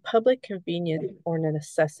 Is the public convenience or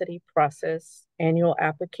necessity process annual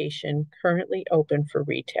application currently open for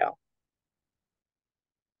retail?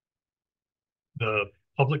 The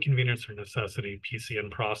public convenience or necessity PCN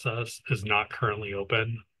process is not currently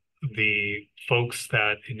open. The folks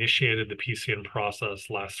that initiated the PCN process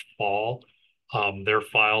last fall, their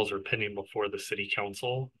files are pending before the city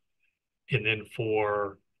council. And then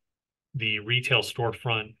for the retail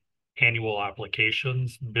storefront annual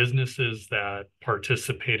applications, businesses that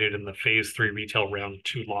participated in the phase 3 retail round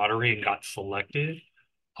 2 lottery and got selected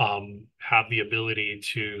have the ability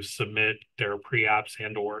to submit their pre-apps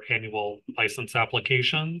and or annual license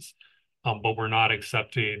applications, but we're not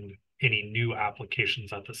accepting any new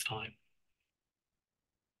applications at this time.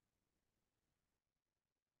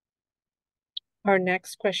 Our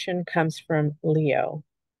next question comes from Leo.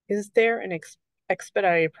 Is there an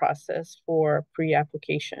expedited process for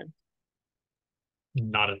pre-application?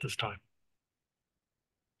 Not at this time.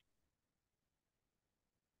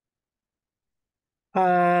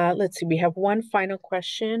 Let's see, we have one final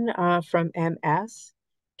question from MS.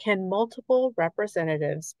 Can multiple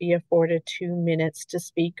representatives be afforded 2 minutes to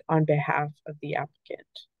speak on behalf of the applicant?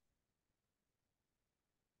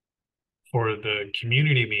 For the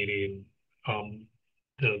community meeting,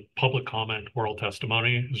 the public comment oral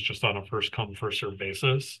testimony is just on a first come, first served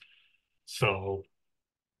basis. So,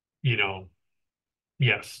 you know,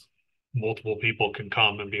 yes, multiple people can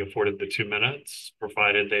come and be afforded the 2 minutes,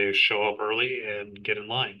 provided they show up early and get in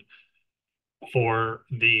line. For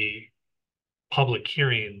the public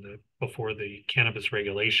hearing before the Cannabis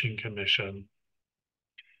Regulation Commission,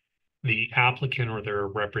 the applicant or their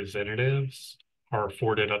representatives are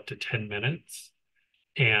afforded up to 10 minutes.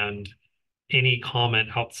 And any comment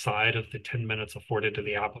outside of the 10 minutes afforded to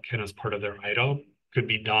the applicant as part of their item could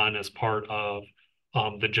be done as part of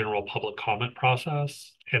the general public comment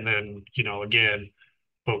process. And then, again,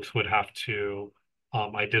 folks would have to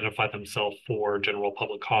identify themselves for general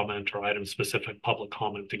public comment or item specific public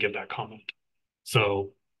comment to give that comment.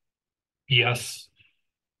 So yes,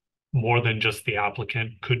 more than just the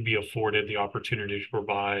applicant could be afforded the opportunity to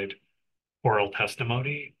provide oral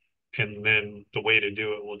testimony. And then the way to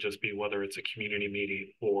do it will just be whether it's a community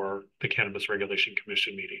meeting or the Cannabis Regulation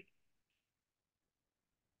Commission meeting.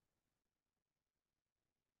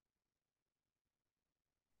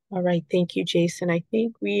 All right, thank you, Jason. I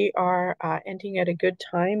think we are ending at a good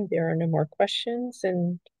time. There are no more questions,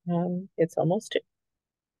 and it's almost.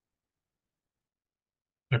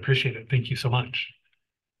 I appreciate it. Thank you so much.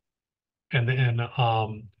 And then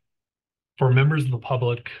for members of the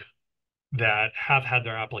public that have had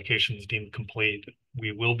their applications deemed complete,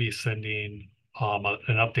 we will be sending an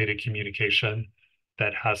updated communication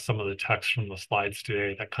that has some of the text from the slides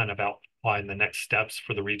today that kind of outline the next steps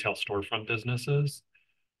for the retail storefront businesses.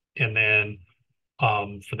 And then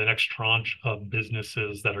for the next tranche of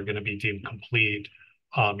businesses that are going to be deemed complete,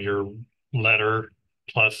 your letter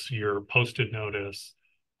plus your posted notice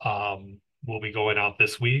will be going out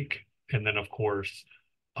this week. And then, of course,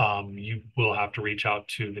 you will have to reach out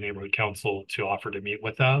to the neighborhood council to offer to meet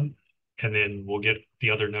with them. And then we'll get the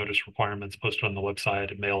other notice requirements posted on the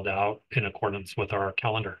website and mailed out in accordance with our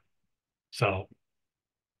calendar. So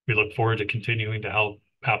we look forward to continuing to help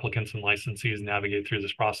applicants and licensees navigate through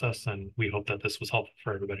this process, and we hope that this was helpful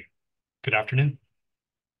for everybody. Good afternoon.